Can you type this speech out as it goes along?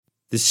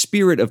The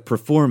spirit of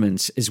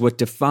performance is what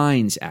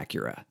defines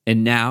Acura.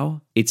 And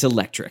now, it's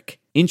electric.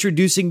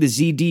 Introducing the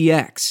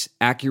ZDX,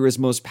 Acura's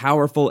most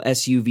powerful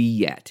SUV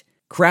yet.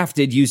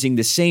 Crafted using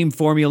the same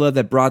formula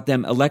that brought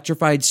them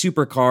electrified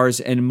supercars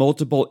and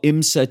multiple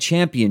IMSA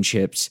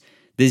championships,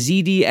 the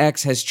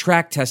ZDX has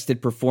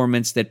track-tested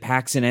performance that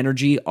packs an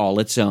energy all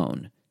its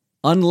own.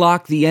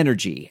 Unlock the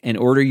energy and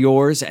order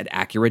yours at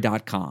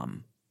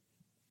Acura.com.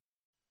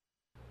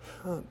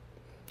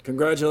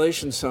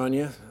 Congratulations,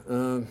 Sonia.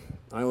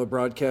 Iowa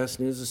Broadcast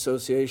News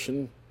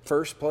Association,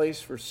 first place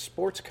for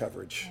sports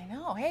coverage. I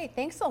know. Hey,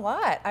 thanks a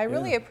lot. I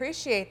really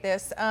appreciate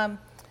this.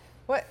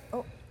 What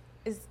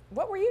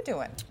were you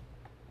doing?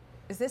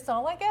 Is this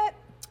all I get?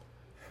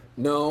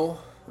 No.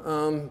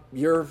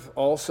 You're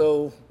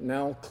also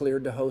now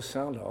cleared to host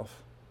Soundoff.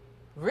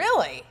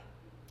 Really?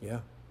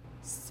 Yeah.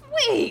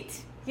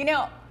 Sweet. You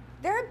know,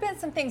 there have been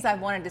some things I've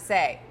wanted to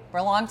say for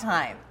a long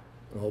time.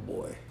 Oh,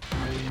 boy.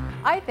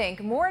 I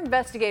think more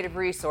investigative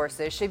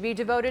resources should be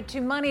devoted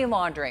to money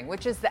laundering,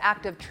 which is the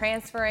act of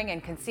transferring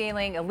and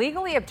concealing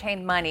illegally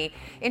obtained money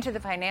into the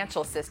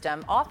financial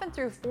system, often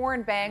through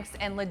foreign banks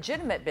and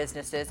legitimate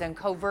businesses in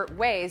covert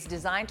ways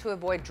designed to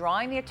avoid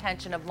drawing the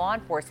attention of law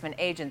enforcement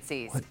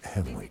agencies. What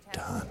have we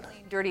done?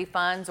 Dirty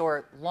funds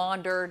or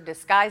launder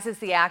disguises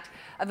the act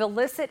of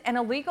illicit and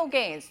illegal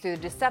gains through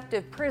the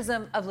deceptive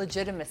prism of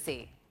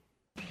legitimacy.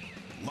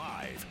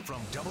 Live from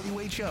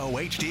WHO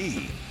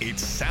HD,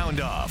 it's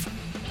Soundoff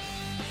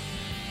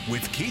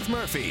with Keith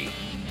Murphy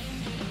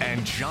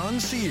and John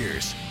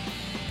Sears,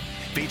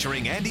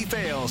 featuring Andy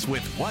Fales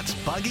with What's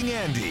Bugging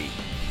Andy.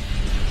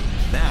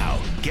 Now,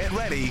 get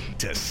ready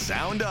to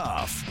sound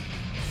off.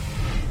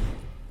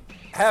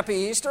 Happy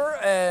Easter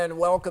and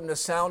welcome to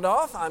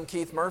Soundoff. I'm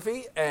Keith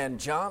Murphy, and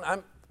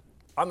John,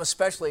 I'm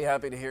especially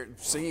happy to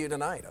see you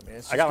tonight. I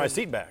mean, I got my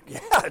seat back.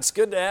 Yeah, it's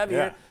good to have you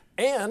here.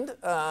 And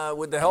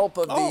with the help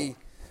of the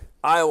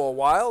Iowa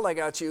Wild, I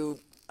got you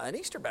an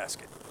Easter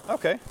basket.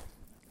 Okay.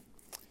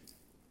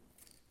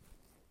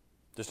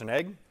 Just an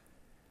egg?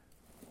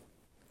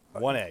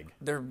 One egg.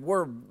 There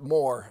were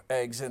more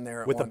eggs in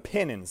there. With a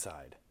pin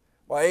inside.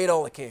 Well, I ate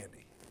all the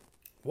candy.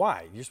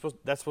 Why? You're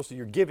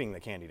giving the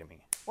candy to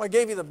me. Well, I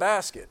gave you the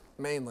basket,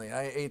 mainly.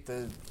 I ate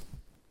the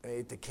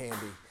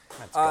candy.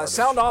 That's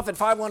Sound off at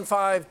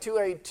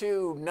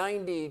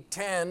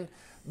 515-282-9010.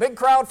 Big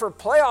crowd for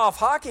playoff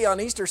hockey on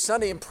Easter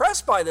Sunday.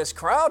 Impressed by this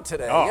crowd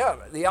today. Oh. Yeah,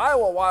 the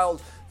Iowa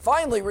Wild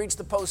finally reached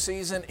the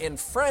postseason in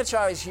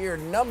franchise year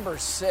number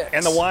 6.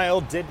 And the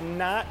Wild did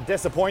not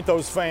disappoint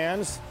those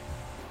fans.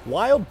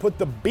 Wild put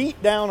the beat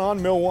down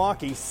on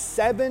Milwaukee,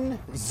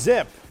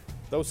 7-0.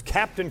 Those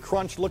Captain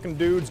Crunch looking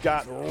dudes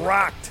got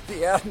rocked.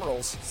 The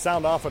Admirals.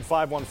 Sound off at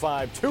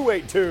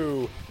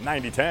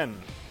 515-282-9010.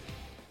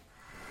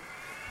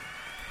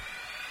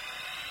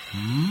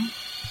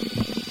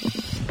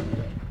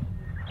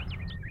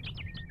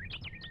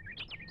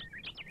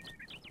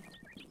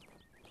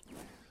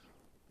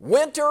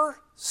 Winter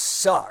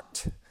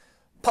sucked.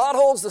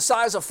 Potholes the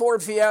size of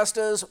Ford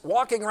Fiestas,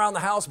 walking around the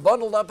house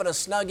bundled up in a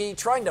Snuggie,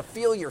 trying to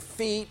feel your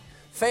feet,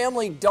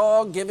 family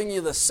dog giving you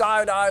the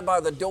side eye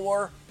by the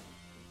door.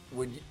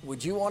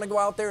 Would you want to go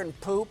out there and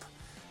poop?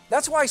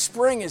 That's why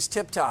spring is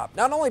tip-top.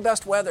 Not only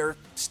best weather,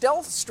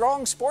 stealth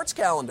strong sports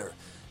calendar.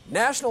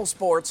 National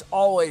sports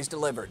always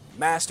delivered.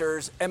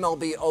 Masters,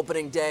 MLB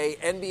opening day,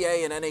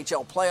 NBA and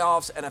NHL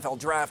playoffs, NFL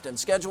draft and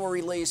schedule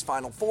release,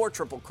 Final Four,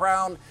 Triple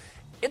Crown.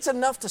 It's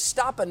enough to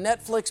stop a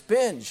Netflix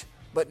binge.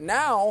 But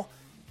now,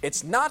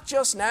 it's not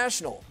just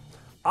national.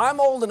 I'm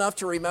old enough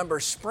to remember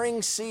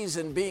spring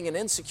season being an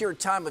insecure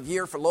time of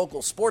year for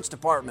local sports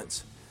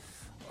departments.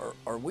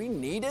 Are we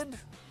needed?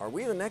 Are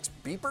we the next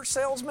beeper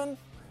salesman?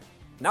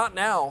 Not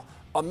now.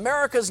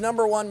 America's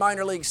 #1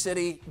 minor league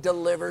city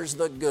delivers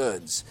the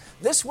goods.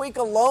 This week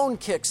alone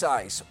kicks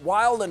ice.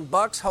 Wild and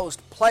Bucks host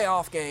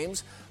playoff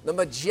games. The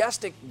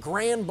majestic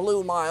Grand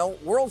Blue Mile,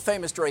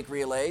 world-famous Drake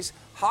relays,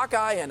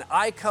 Hawkeye and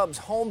iCubs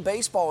home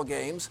baseball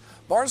games.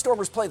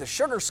 Barnstormers play the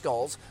Sugar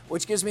Skulls,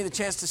 which gives me the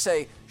chance to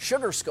say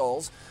Sugar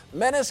Skulls.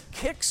 Menace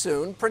kicks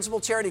soon.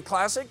 Principal Charity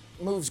Classic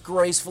moves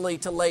gracefully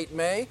to late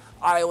May.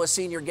 Iowa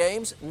Senior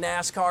Games.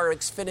 NASCAR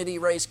Xfinity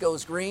race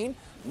goes green.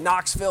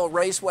 Knoxville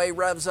Raceway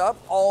revs up.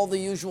 All the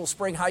usual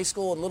spring high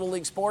school and Little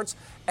League sports.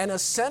 And a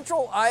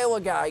Central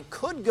Iowa guy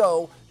could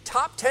go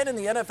top 10 in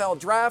the NFL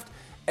draft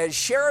as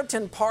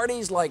Sheraton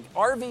parties like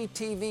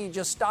RVTV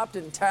just stopped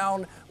in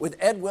town with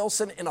Ed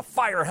Wilson in a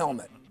fire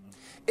helmet.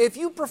 If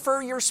you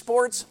prefer your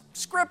sports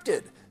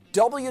scripted,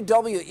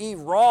 WWE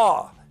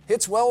Raw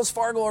hits Wells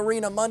Fargo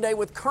Arena Monday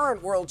with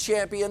current world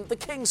champion, the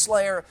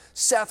Kingslayer,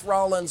 Seth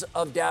Rollins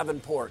of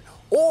Davenport.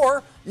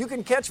 Or you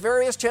can catch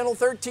various Channel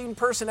 13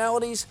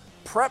 personalities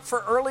prep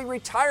for early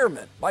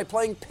retirement by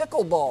playing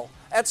pickleball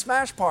at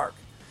Smash Park.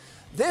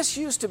 This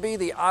used to be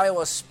the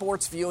Iowa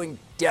sports viewing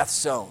death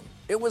zone.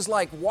 It was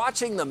like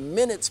watching the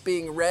minutes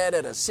being read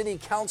at a city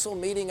council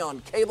meeting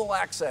on cable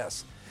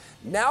access.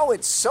 Now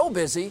it's so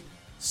busy,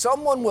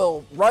 someone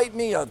will write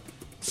me a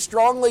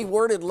strongly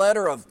worded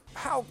letter of,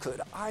 how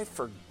could I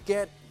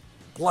forget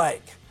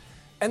blank?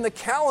 And the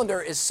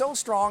calendar is so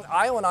strong,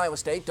 Iowa and Iowa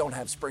State don't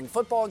have spring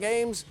football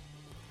games,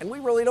 and we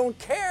really don't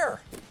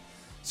care.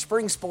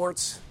 Spring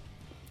sports,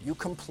 you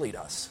complete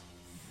us.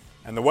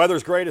 And the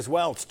weather's great as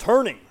well. It's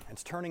turning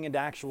into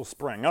actual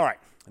spring. All right,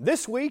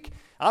 this week,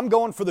 I'm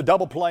going for the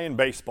double play in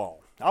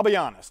baseball. I'll be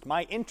honest,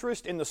 my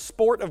interest in the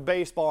sport of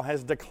baseball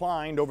has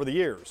declined over the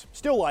years.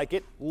 Still like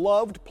it,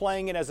 loved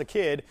playing it as a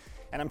kid,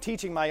 and I'm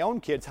teaching my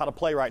own kids how to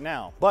play right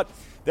now. But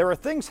there are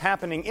things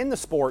happening in the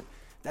sport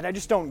that I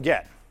just don't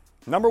get.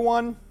 Number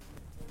one,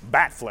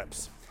 bat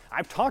flips.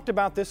 I've talked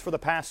about this for the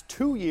past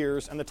 2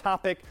 years, and the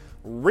topic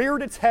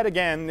reared its head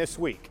again this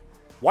week.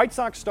 White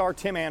Sox star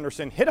Tim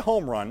Anderson hit a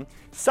home run,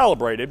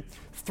 celebrated,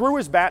 threw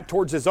his bat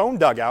towards his own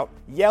dugout,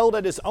 yelled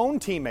at his own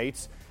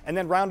teammates, and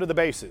then rounded the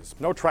bases.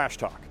 No trash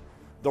talk.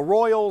 The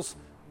Royals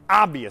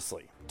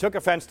obviously took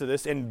offense to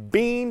this and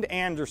beaned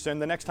Anderson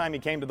the next time he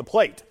came to the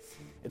plate.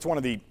 It's one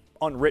of the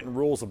unwritten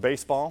rules of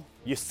baseball.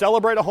 You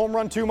celebrate a home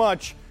run too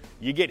much,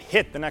 you get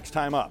hit the next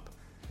time up.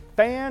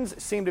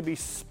 Fans seem to be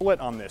split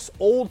on this,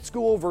 old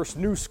school versus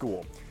new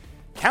school.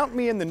 Count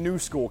me in the new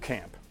school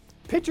camp.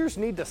 Pitchers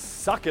need to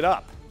suck it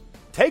up.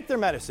 Take their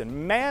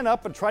medicine, man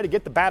up, and try to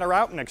get the batter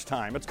out next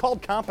time. It's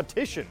called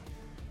competition.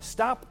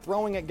 Stop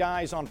throwing at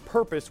guys on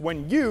purpose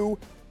when you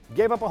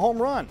gave up a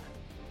home run.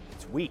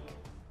 It's weak.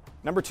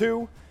 Number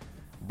two,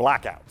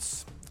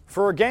 blackouts.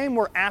 For a game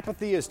where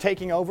apathy is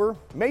taking over,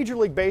 Major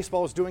League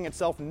Baseball is doing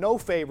itself no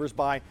favors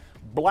by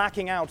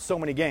blacking out so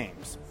many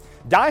games.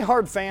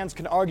 Die-hard fans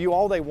can argue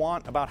all they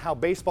want about how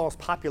baseball's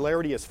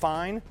popularity is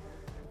fine,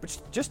 but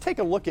just take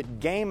a look at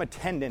game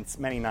attendance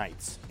many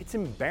nights. It's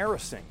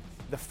embarrassing.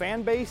 The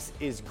fan base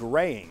is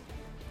graying.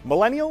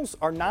 Millennials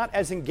are not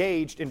as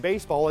engaged in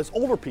baseball as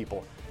older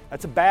people.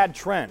 That's a bad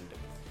trend.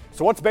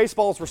 So what's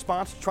baseball's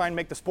response to try and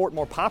make the sport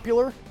more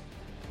popular?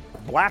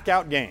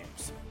 Blackout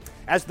games.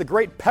 As the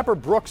great Pepper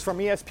Brooks from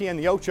ESPN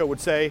The Ocho would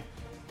say,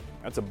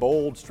 that's a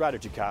bold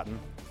strategy, Cotton.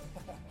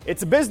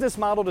 It's a business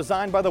model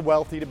designed by the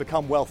wealthy to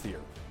become wealthier,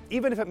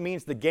 even if it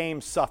means the game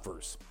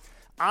suffers.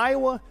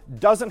 Iowa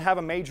doesn't have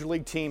a major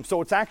league team,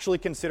 so it's actually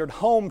considered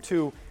home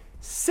to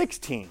 6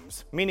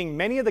 teams, meaning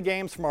many of the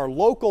games from our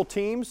local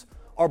teams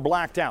are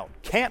blacked out.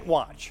 Can't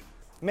watch.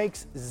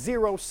 Makes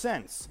zero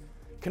sense.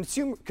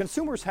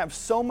 Consumers have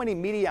so many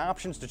media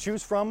options to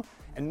choose from,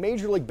 and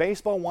Major League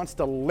Baseball wants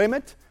to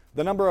limit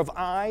the number of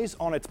eyes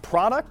on its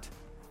product?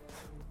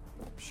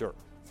 Sure.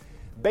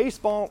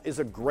 Baseball is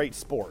a great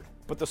sport,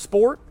 but the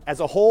sport as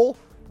a whole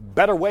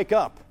better wake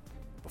up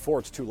before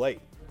it's too late.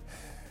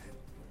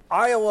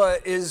 Iowa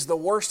is the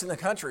worst in the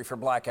country for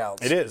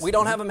blackouts. It is. We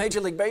don't have a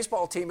Major League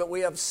Baseball team, but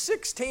we have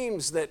 6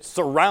 teams that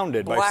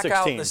surrounded by 6 teams. Black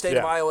out in the state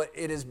of Iowa.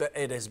 It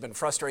has been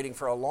frustrating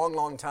for a long,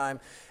 long time.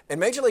 And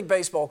Major League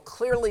Baseball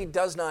clearly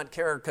does not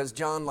care because,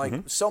 John, like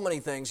so many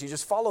things, you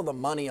just follow the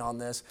money on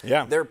this.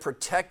 Yeah. They're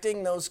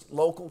protecting those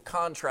local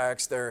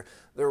contracts. They're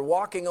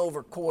walking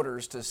over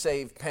quarters to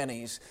save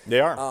pennies. They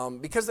are.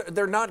 Because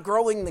they're not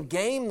growing the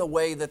game the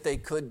way that they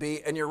could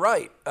be. And you're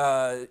right.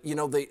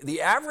 The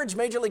average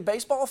Major League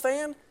Baseball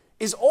fan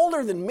is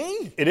older than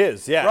me. It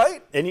is, yeah.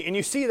 Right? And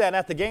you see that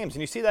at the games,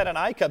 and you see that at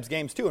iCubs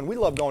games too. And we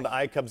love going to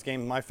iCubs games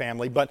with my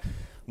family, but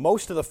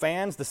most of the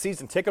fans, the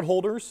season ticket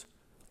holders,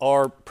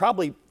 are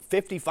probably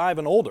 55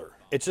 and older.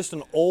 It's just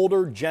an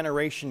older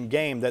generation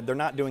game that they're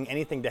not doing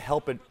anything to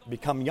help it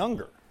become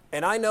younger.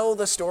 And I know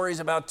the stories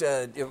about,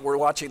 we're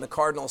watching the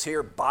Cardinals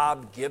here,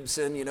 Bob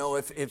Gibson,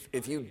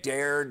 if you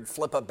dared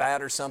flip a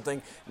bat or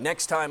something,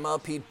 next time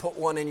up he'd put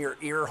one in your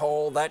ear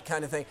hole, that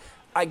kind of thing.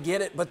 I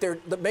get it, but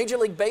the Major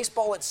League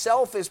Baseball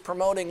itself is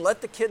promoting let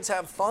the kids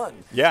have fun.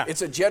 Yeah.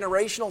 It's a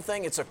generational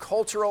thing. It's a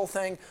cultural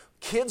thing.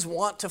 Kids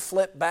want to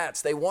flip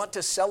bats. They want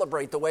to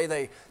celebrate the way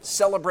they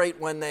celebrate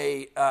when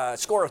they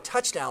score a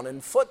touchdown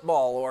in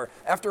football or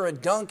after a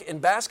dunk in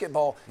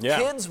basketball. Yeah.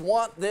 Kids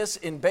want this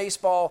in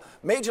baseball.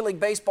 Major League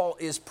Baseball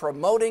is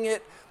promoting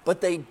it, but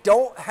they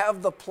don't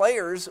have the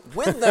players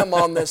with them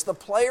on this. The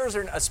players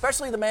are,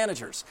 especially the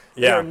managers,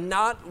 they're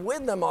not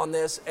with them on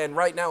this, and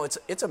right now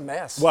it's a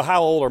mess. Well,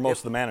 how old are most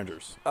of the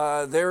managers?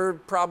 They're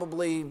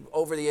probably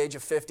over the age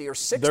of 50 or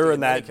 60. They're in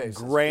that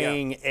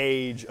graying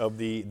age of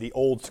the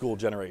old school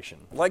generation.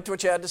 Liked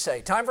what you had to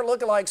say. Time for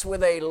lookalikes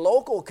with a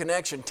local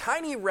connection.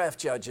 Tiny ref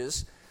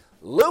judges.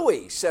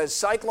 Louis says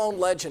Cyclone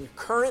legend,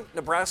 current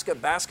Nebraska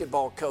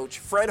basketball coach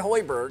Fred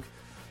Hoiberg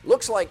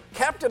looks like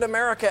Captain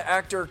America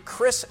actor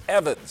Chris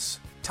Evans.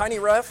 Tiny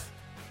ref?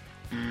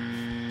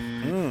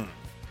 Yeah,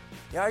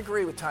 I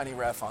agree with Tiny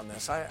Ref on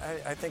this.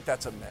 I think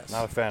that's a miss.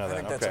 Not a fan of that. I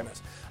think that's a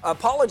miss.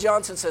 Paula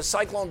Johnson says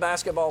Cyclone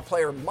basketball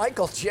player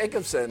Michael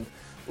Jacobson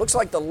looks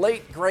like the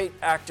late, great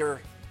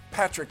actor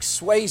Patrick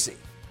Swayze.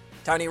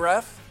 Tiny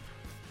Ref?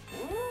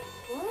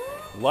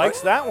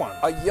 Likes that one.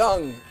 A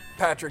young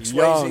Patrick Swayze.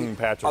 Young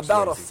Patrick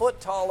about Swayze. a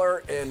foot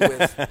taller and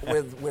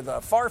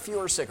with far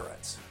fewer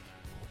cigarettes.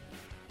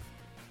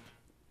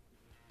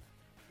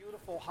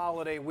 Beautiful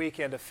holiday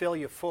weekend to fill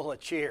you full of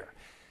cheer.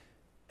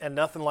 And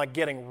nothing like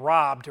getting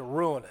robbed to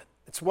ruin it.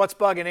 It's What's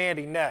Bugging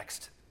Andy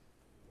next.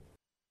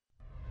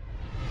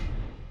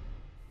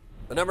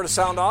 The number to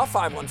sound off,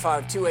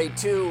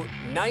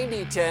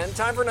 515-282-9010.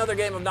 Time for another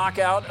game of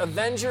Knockout.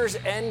 Avengers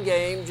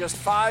Endgame, just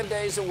 5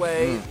 days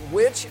away.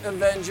 Which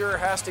Avenger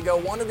has to go?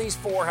 One of these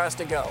four has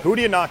to go. Who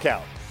do you knock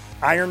out?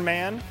 Iron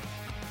Man,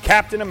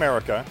 Captain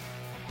America,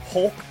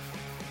 Hulk,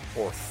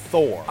 or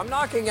Thor? I'm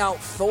knocking out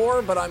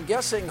Thor, but I'm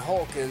guessing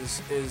Hulk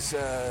is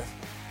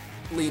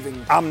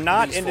leaving. I'm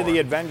not these into four. the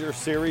Avengers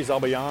series, I'll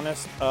be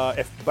honest.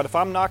 But if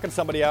I'm knocking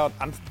somebody out,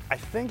 I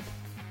think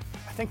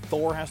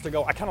Thor has to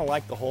go. I kind of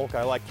like the Hulk.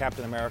 I like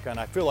Captain America, and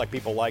I feel like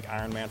people like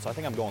Iron Man, so I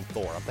think I'm going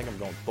Thor. I think I'm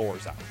going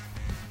Thor's out.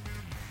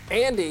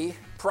 Andy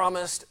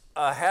promised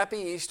a Happy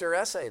Easter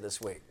essay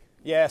this week.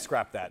 Yeah,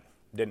 scrap that.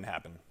 Didn't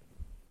happen.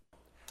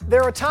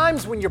 There are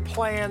times when your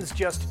plans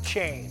just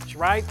change,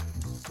 right?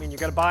 I mean, you're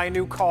going to buy a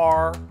new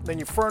car, then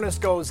your furnace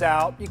goes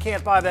out, you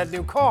can't buy that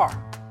new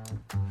car.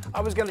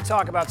 I was going to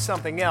talk about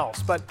something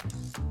else, but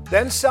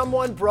then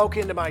someone broke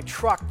into my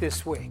truck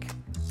this week.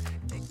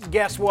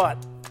 Guess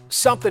what?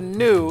 Something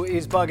new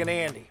is bugging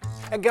Andy.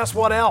 And guess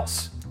what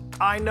else?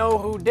 I know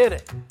who did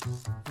it.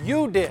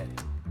 You did.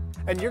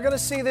 And you're going to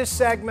see this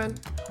segment,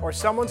 or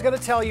someone's going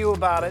to tell you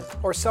about it,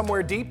 or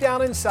somewhere deep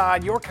down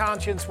inside, your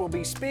conscience will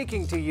be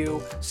speaking to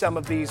you some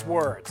of these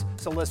words.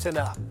 So listen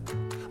up.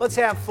 Let's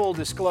have full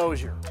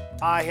disclosure.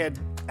 I had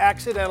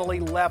accidentally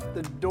left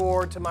the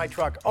door to my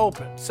truck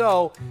open,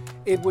 so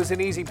it was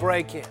an easy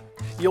break-in.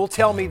 You'll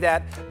tell me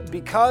that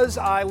because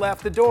I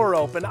left the door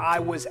open, I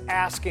was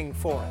asking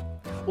for it.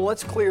 Well,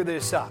 let's clear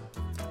this up.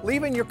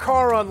 Leaving your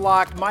car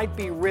unlocked might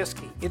be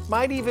risky. It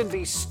might even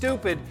be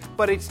stupid,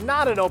 but it's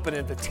not an open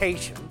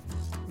invitation.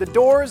 The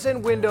doors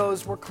and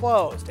windows were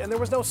closed, and there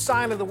was no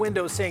sign on the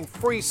window saying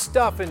free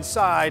stuff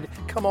inside,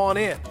 come on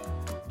in.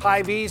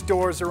 Hy-Vee's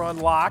doors are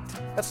unlocked.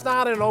 That's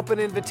not an open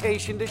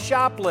invitation to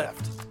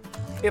shoplift.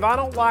 If I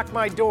don't lock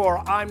my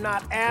door, I'm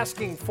not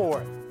asking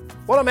for it.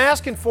 What I'm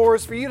asking for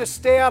is for you to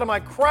stay out of my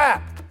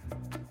crap,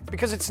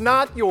 because it's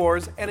not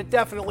yours, and it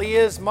definitely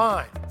is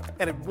mine.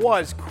 And it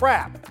was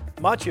crap,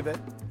 much of it.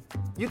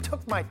 You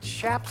took my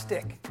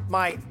chapstick,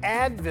 my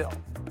Advil,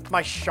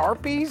 my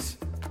Sharpies?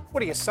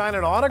 What are you,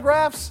 signing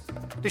autographs?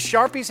 Do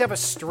Sharpies have a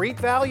street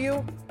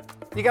value?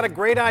 You got a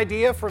great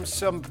idea from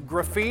some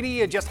graffiti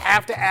you just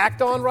have to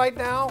act on right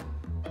now?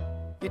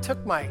 You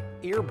took my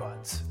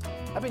earbuds.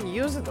 I've been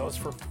using those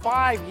for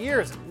 5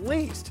 years at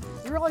least.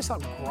 You realize how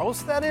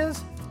gross that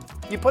is?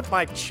 You put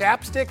my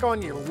chapstick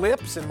on your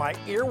lips and my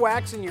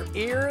earwax in your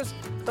ears?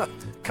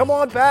 Come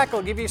on back,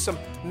 I'll give you some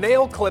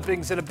nail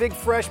clippings and a big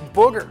fresh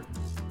booger.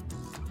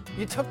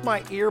 You took my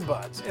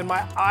earbuds and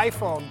my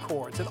iPhone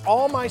cords and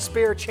all my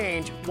spare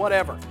change,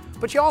 whatever.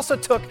 But you also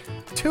took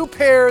 2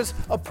 pairs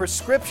of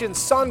prescription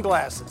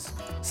sunglasses,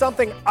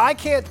 something I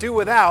can't do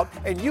without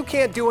and you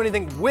can't do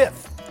anything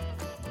with.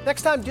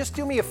 Next time, just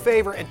do me a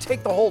favor and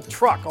take the whole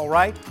truck, all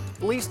right?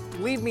 At least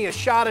leave me a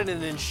shot at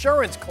an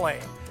insurance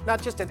claim,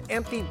 not just an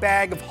empty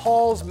bag of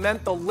Hall's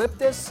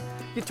Mentholyptus.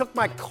 You took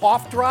my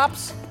cough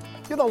drops.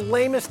 You're the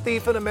lamest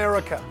thief in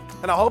America,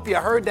 and I hope you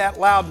heard that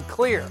loud and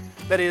clear.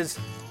 That is,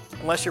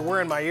 unless you're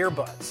wearing my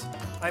earbuds.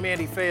 I'm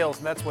Andy Fales,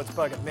 and that's what's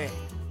bugging me.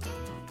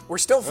 We're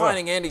still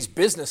finding Andy's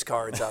business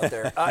cards out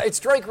there. It's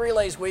Drake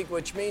Relays Week,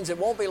 which means it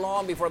won't be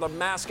long before the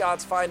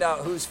mascots find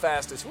out who's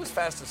fastest. Who was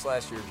fastest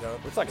last year, Joe?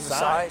 Looks like Was it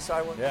Cy.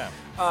 Cy won? Yeah.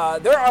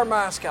 There are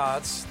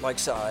mascots like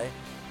Cy,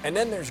 and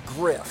then there's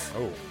Griff.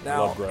 Oh,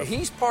 now love Griff.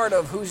 he's part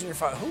of Who's in Your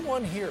Five. Who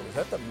won here? Was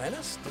that the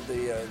Menace?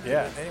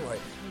 Yeah. Anyway,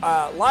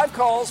 live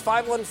calls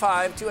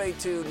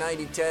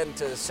 515-282-9010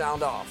 to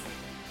sound off.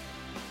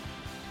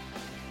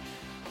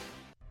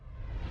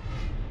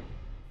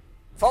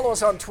 Follow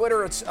us on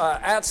Twitter. It's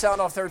at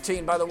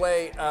Soundoff13. By the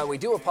way, we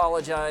do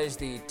apologize.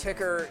 The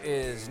ticker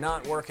is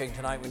not working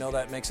tonight. We know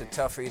that makes it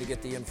tough for you to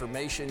get the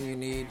information you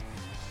need.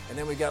 And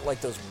then we got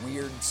like those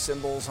weird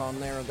symbols on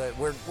there that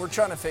we're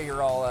trying to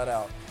figure all that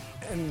out.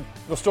 And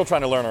We're still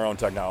trying to learn our own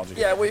technology.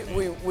 yeah, we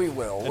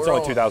will. It's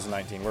only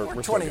 2019. We're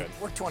still 20. good.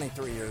 We're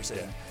 23 years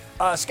in.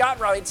 Scott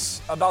writes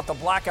about the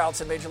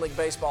blackouts in Major League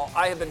Baseball.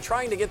 I have been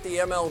trying to get the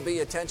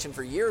MLB attention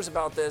for years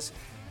about this.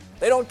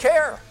 They don't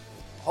care.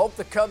 Hope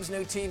the Cubs'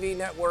 new TV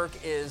network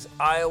is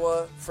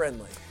Iowa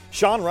friendly.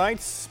 Sean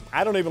writes,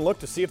 I don't even look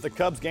to see if the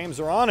Cubs games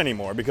are on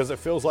anymore because it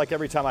feels like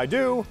every time I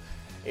do,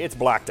 it's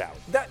blacked out.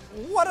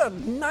 What a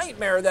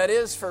nightmare that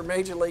is for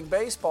Major League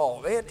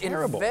Baseball. Man,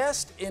 Terrible.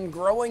 Invest in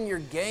growing your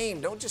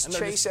game. Don't just And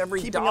they're chase just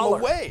every keeping dollar.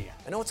 them away.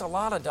 I know it's a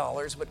lot of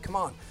dollars, but come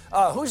on.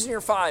 Who's in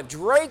your 5?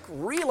 Drake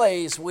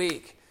Relays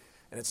Week.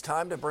 And it's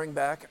time to bring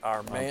back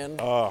our man,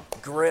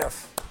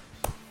 Griff.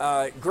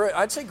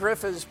 I'd say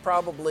Griff is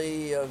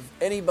probably, of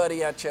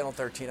anybody at Channel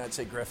 13, I'd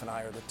say Griff and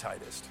I are the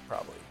tightest,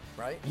 probably,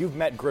 right? You've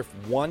met Griff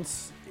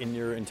once in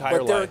your entire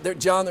But life.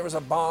 John, there was a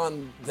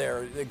bond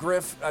there.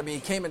 Griff, he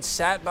came and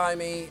sat by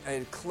me,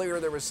 and clear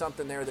there was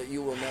something there that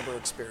you will never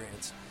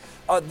experience.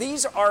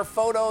 These are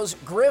photos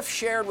Griff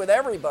shared with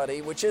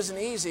everybody, which isn't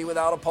easy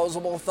without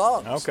opposable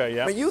thumbs. Okay,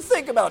 yeah. I mean, you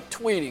think about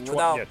tweeting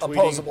without tweeting,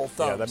 opposable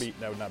thumbs. Yeah,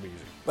 that would not be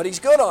easy. But he's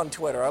good on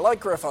Twitter. I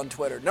like Griff on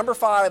Twitter. Number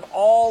 5,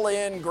 all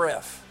in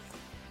Griff.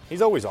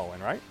 He's always all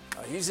in, right?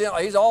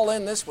 He's all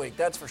in this week,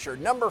 that's for sure.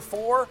 Number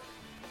 4,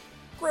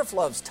 Griff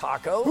loves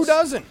tacos. Who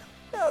doesn't?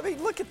 Yeah, I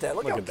mean, look at that.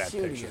 Look how at that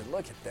cute he picture. is.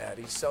 Look at that.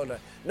 He's so nice.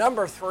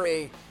 Number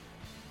 3,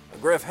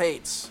 Griff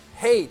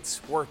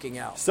hates working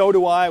out. So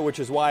do I, which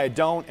is why I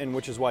don't, and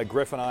which is why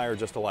Griff and I are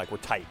just alike. We're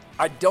tight.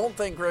 I don't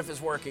think Griff is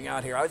working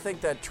out here. I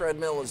think that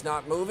treadmill is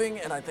not moving,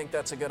 and I think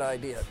that's a good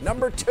idea.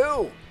 Number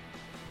 2,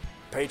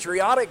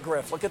 patriotic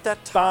Griff. Look at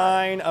that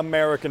tie. Fine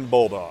American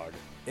Bulldog.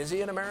 Is he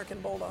an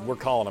American Bulldog? We're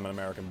calling him an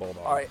American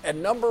Bulldog. All right,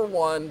 and number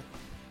 1,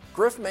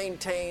 Griff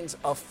maintains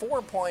a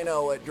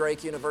 4.0 at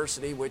Drake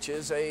University, which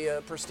is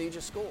a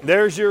prestigious school.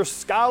 There's your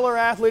Scholar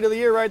Athlete of the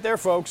Year right there,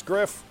 folks.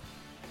 Griff,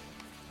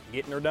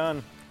 getting her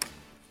done.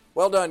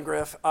 Well done,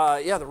 Griff.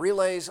 The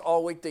relays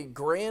all week. The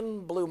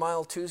Grand Blue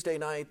Mile Tuesday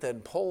night,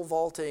 then pole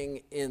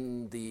vaulting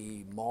in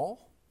the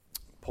mall.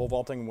 Pole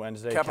vaulting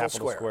Wednesday, Capital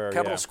Square.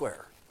 Capital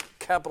Square.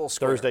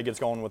 Thursday gets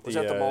going with Was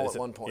the at the mall at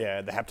one point.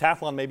 Yeah, the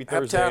heptathlon maybe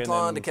Thursday,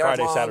 Heptathlon, and then decathlon,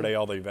 Friday, Saturday,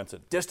 all the events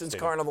at Distance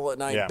Stadium. Carnival at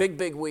night. Yeah.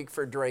 Big week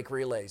for Drake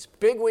relays.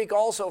 Big week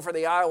also for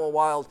the Iowa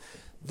Wild.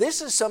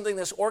 This is something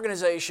this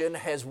organization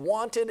has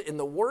wanted in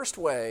the worst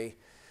way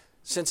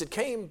since it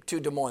came to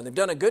Des Moines. They've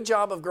done a good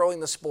job of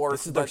growing the sport.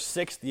 This is their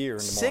 6th year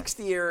in Des Moines.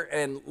 6th year,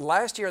 and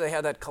last year they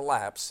had that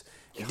collapse.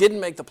 Didn't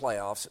make the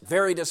playoffs.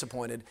 Very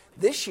disappointed.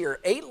 This year,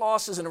 8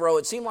 losses in a row.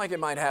 It seemed like it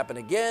might happen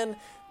again.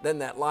 Then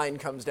that line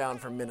comes down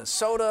from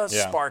Minnesota,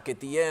 spark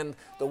at the end.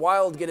 The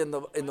Wild get in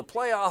the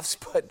playoffs,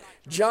 but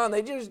John,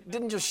 they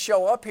didn't just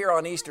show up here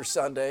on Easter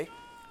Sunday.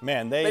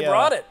 Man, they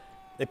brought it.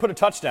 They put a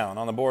touchdown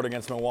on the board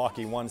against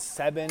Milwaukee, won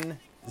 7-0.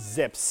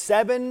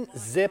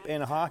 7-0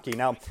 in hockey.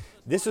 Now,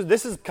 this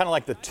is kind of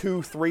like the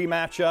 2-3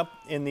 matchup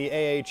in the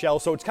AHL,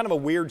 so it's kind of a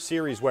weird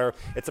series where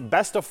it's a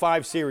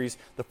best-of-5 series.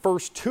 The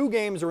first 2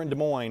 games are in Des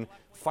Moines,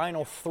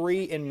 final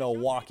 3 in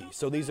Milwaukee.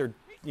 So these are,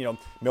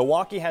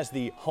 Milwaukee has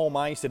the home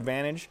ice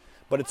advantage,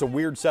 but it's a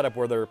weird setup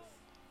where they're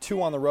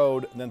 2 on the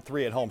road and then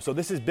 3 at home. So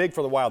this is big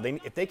for the Wild.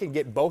 If they can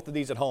get both of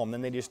these at home,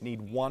 then they just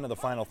need 1 of the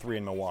final 3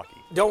 in Milwaukee.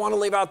 Don't want to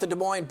leave out the Des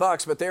Moines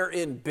Bucks, but they're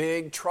in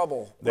big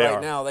trouble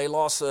now. They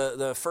lost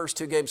the first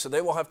 2 games, so they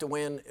will have to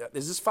win.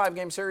 Is this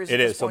 5-game series? It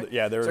is. So they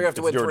it's have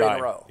to win 3 in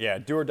a row. Yeah,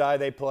 do or die.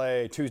 They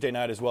play Tuesday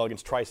night as well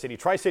against Tri-City.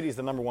 Tri-City is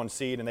the number 1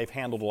 seed, and they've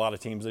handled a lot of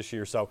teams this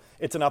year. So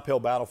it's an uphill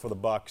battle for the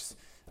Bucks,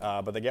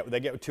 but they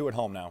get 2 at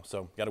home now.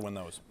 So got to win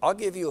those. I'll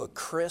give you a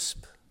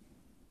crisp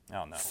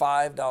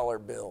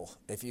 $5 bill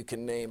if you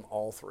can name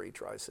all 3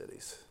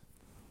 Tri-Cities.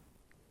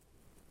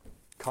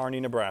 Kearney,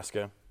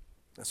 Nebraska.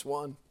 That's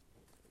 1.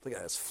 Look at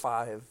that. That's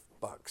 $5.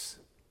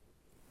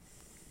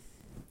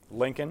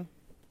 Lincoln.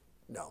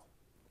 No.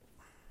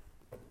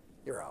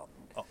 You're out.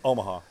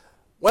 Omaha.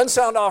 When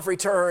Soundoff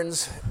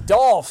returns,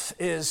 Dolph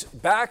is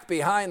back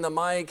behind the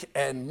mic,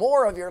 and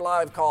more of your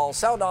live calls.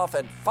 Soundoff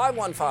at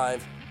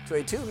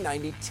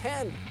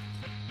 515-282-9010.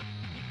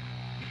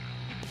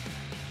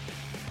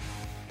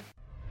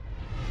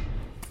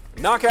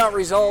 Knockout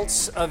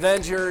results,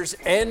 Avengers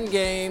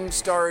Endgame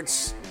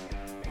starts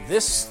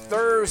this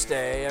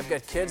Thursday. I've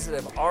got kids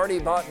that have already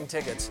bought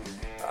tickets.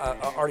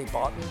 Already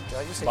bought? Did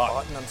I just say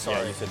bought? I'm sorry.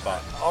 Yeah, you said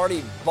bought.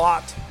 Already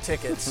bought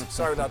tickets.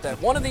 Sorry about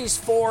that. One of these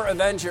 4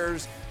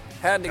 Avengers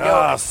had to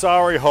go.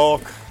 Sorry,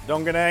 Hulk.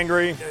 Don't get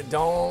angry.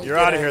 Don't. You're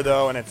out of here,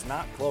 though, and it's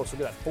not close.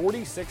 Look at that.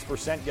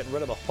 46% getting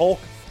rid of the Hulk.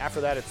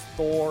 After that, it's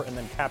Thor and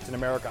then Captain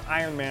America.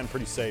 Iron Man,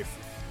 pretty safe.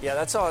 Yeah,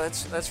 that's all.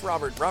 That's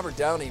Robert. Robert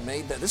Downey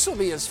made that. This will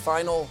be his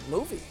final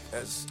movie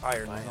as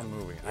Iron Man. Final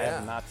movie. Yeah. I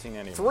have not seen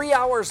any of it. 3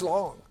 hours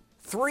long.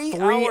 3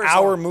 hours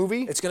 3-hour long.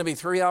 movie? It's going to be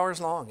 3 hours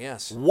long,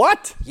 yes.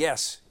 What?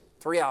 Yes,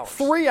 3 hours.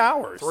 3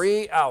 hours?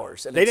 3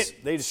 hours. And They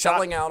it's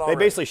selling out already.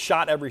 They basically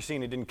shot every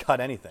scene. They didn't cut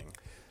anything.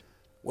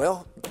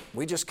 Well,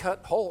 we just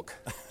cut Hulk.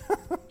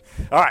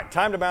 All right,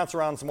 time to bounce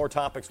around some more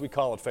topics. We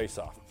call it Face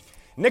Off.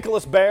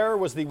 Nicholas Baer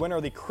was the winner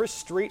of the Chris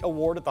Street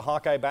Award at the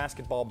Hawkeye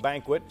Basketball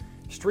Banquet.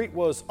 Street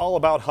was all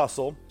about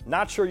hustle.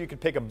 Not sure you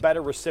could pick a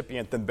better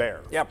recipient than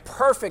Baer. Yeah,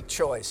 perfect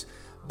choice.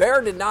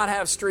 Baer did not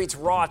have Street's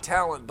raw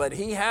talent, but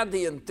he had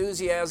the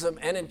enthusiasm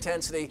and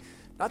intensity,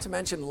 not to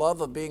mention love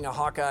of being a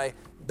Hawkeye.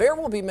 Baer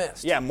will be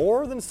missed. Yeah,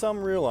 more than some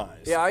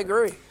realize. Yeah, I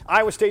agree.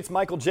 Iowa State's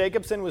Michael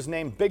Jacobson was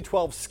named Big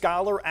 12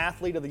 Scholar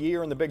Athlete of the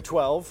Year in the Big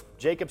 12.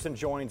 Jacobson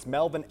joins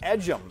Melvin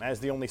Edgem as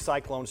the only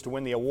Cyclones to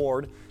win the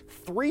award.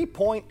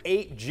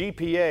 3.8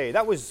 GPA.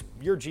 That was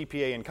your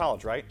GPA in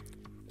college, right?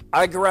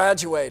 I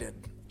graduated.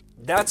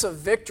 That's a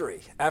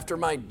victory after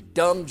my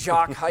dumb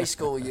jock high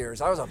school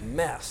years. I was a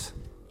mess.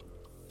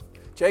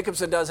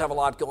 Jacobson does have a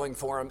lot going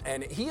for him,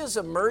 and he is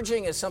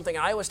emerging as something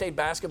Iowa State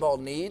basketball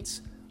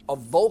needs, a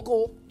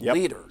vocal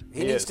leader.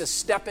 He needs to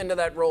step into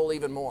that role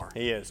even more.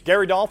 He is.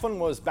 Gary Dolphin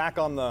was back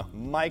on the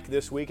mic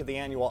this week at the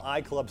annual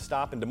iClub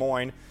stop in Des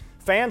Moines.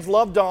 Fans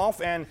love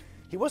Dolph, and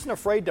he wasn't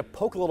afraid to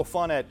poke a little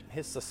fun at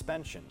his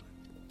suspension.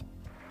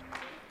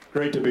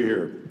 Great to be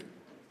here.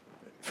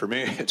 For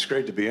me, it's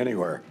great to be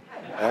anywhere.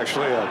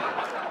 Actually,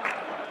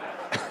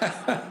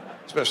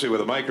 especially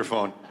with a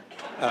microphone.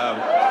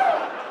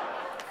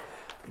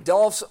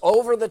 Dolph's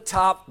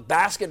over-the-top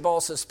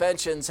basketball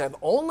suspensions have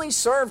only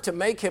served to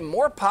make him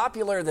more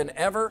popular than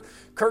ever.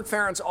 Kirk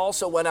Ferentz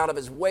also went out of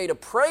his way to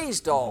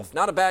praise Dolph.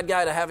 Not a bad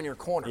guy to have in your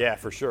corner. Yeah,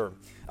 for sure.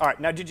 All right,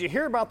 now did you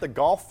hear about the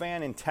golf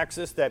fan in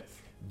Texas that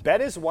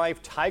bet his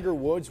wife Tiger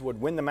Woods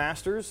would win the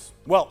Masters?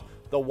 Well,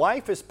 the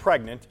wife is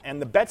pregnant,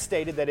 and the bet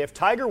stated that if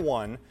Tiger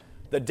won,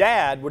 the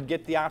dad would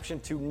get the option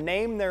to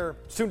name their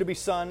soon-to-be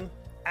son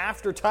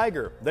after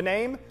Tiger. The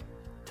name?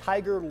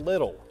 Tiger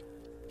Little.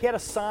 He had a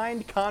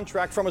signed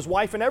contract from his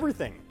wife and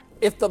everything.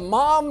 If the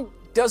mom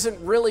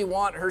doesn't really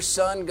want her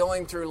son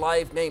going through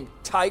life named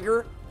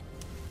Tiger,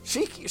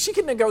 she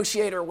can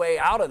negotiate her way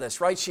out of this,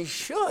 right? She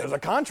should. There's a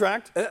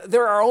contract.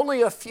 There are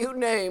only a few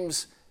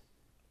names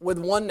with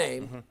one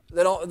name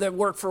that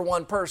work for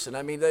one person.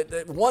 I mean,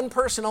 one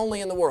person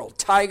only in the world.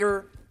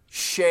 Tiger,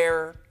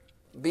 Cher,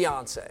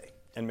 Beyonce.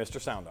 And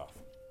Mr. Soundoff.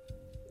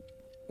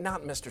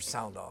 Not Mr.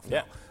 Soundoff.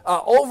 Yeah.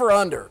 Over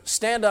under.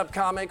 Stand-up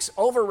comics.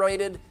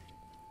 Overrated.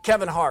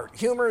 Kevin Hart.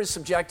 Humor is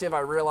subjective, I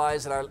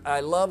realize, and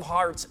I love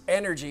Hart's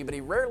energy, but he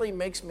rarely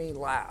makes me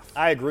laugh.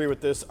 I agree with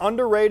this.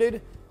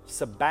 Underrated.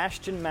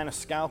 Sebastian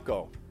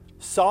Maniscalco.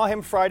 Saw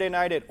him Friday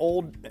night at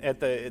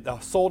the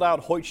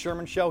sold-out Hoyt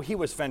Sherman show. He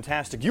was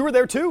fantastic. You were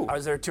there too. I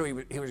was there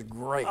too. He was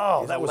great.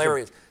 Oh, He's that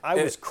hilarious. I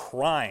was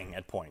crying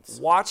at points.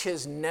 Watch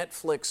his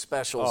Netflix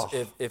specials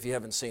Oh. if you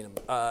haven't seen him.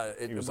 Have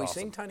we awesome.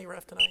 seen Tiny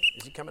Ref tonight?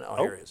 Is he coming? Oh,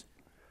 here he is.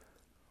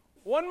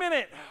 1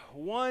 minute.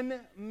 1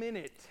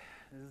 minute.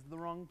 This is the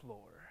wrong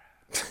floor.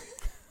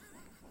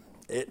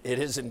 It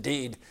is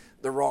indeed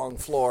the wrong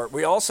floor.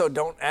 We also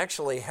don't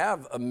actually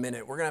have a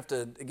minute. We're going to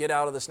have to get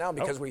out of this now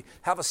because we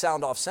have a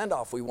Soundoff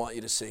send-off we want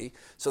you to see.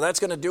 So that's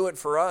going to do it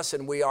for us,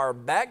 and we are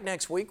back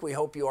next week. We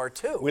hope you are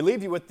too. We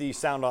leave you with the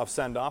Soundoff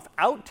send-off.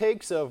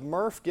 Outtakes of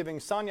Murph giving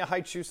Sonia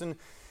Heitschusen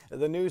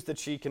the news that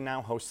she can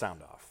now host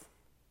Soundoff.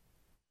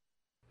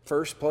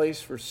 First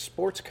place for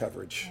sports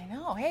coverage. I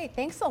know. Hey,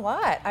 thanks a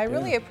lot. I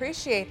really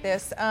appreciate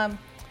this.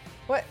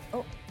 What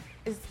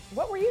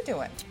were you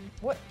doing?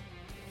 What?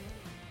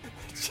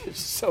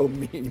 Just so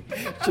mean.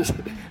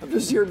 I'm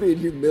just here being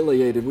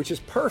humiliated, which is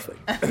perfect.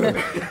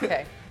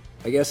 Okay.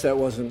 I guess that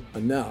wasn't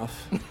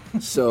enough.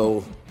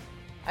 So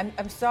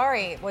I'm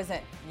sorry it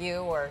wasn't you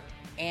or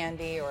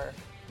Andy or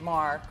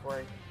Mark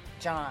or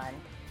John.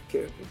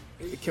 can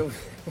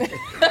we, it's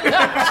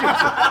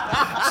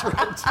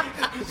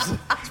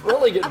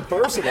really getting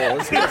personal,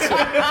 isn't it?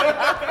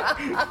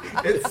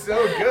 It's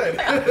so good.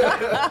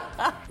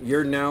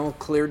 You're now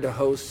cleared to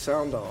host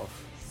Soundoff.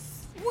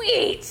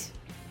 Sweet.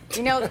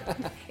 You know,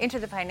 into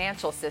the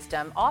financial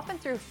system, often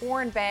through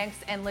foreign banks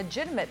and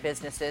legitimate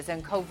businesses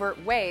in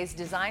covert ways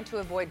designed to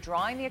avoid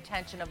drawing the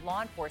attention of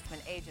law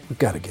enforcement agents. We've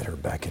got to get her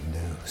back in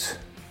news.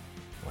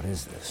 What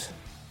is this?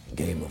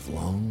 Game of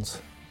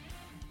loans?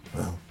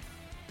 Well,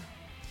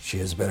 she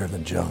is better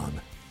than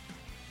John.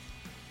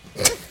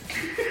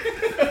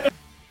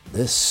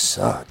 This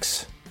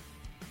sucks.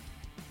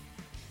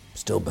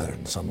 Still better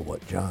than some of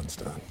what John's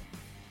done.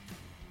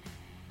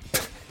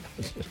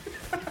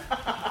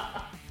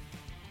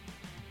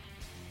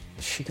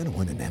 Is she gonna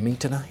win an Emmy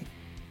tonight?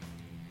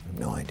 I have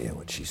no idea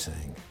what she's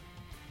saying.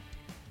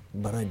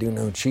 But I do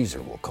know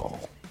Cheezer will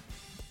call.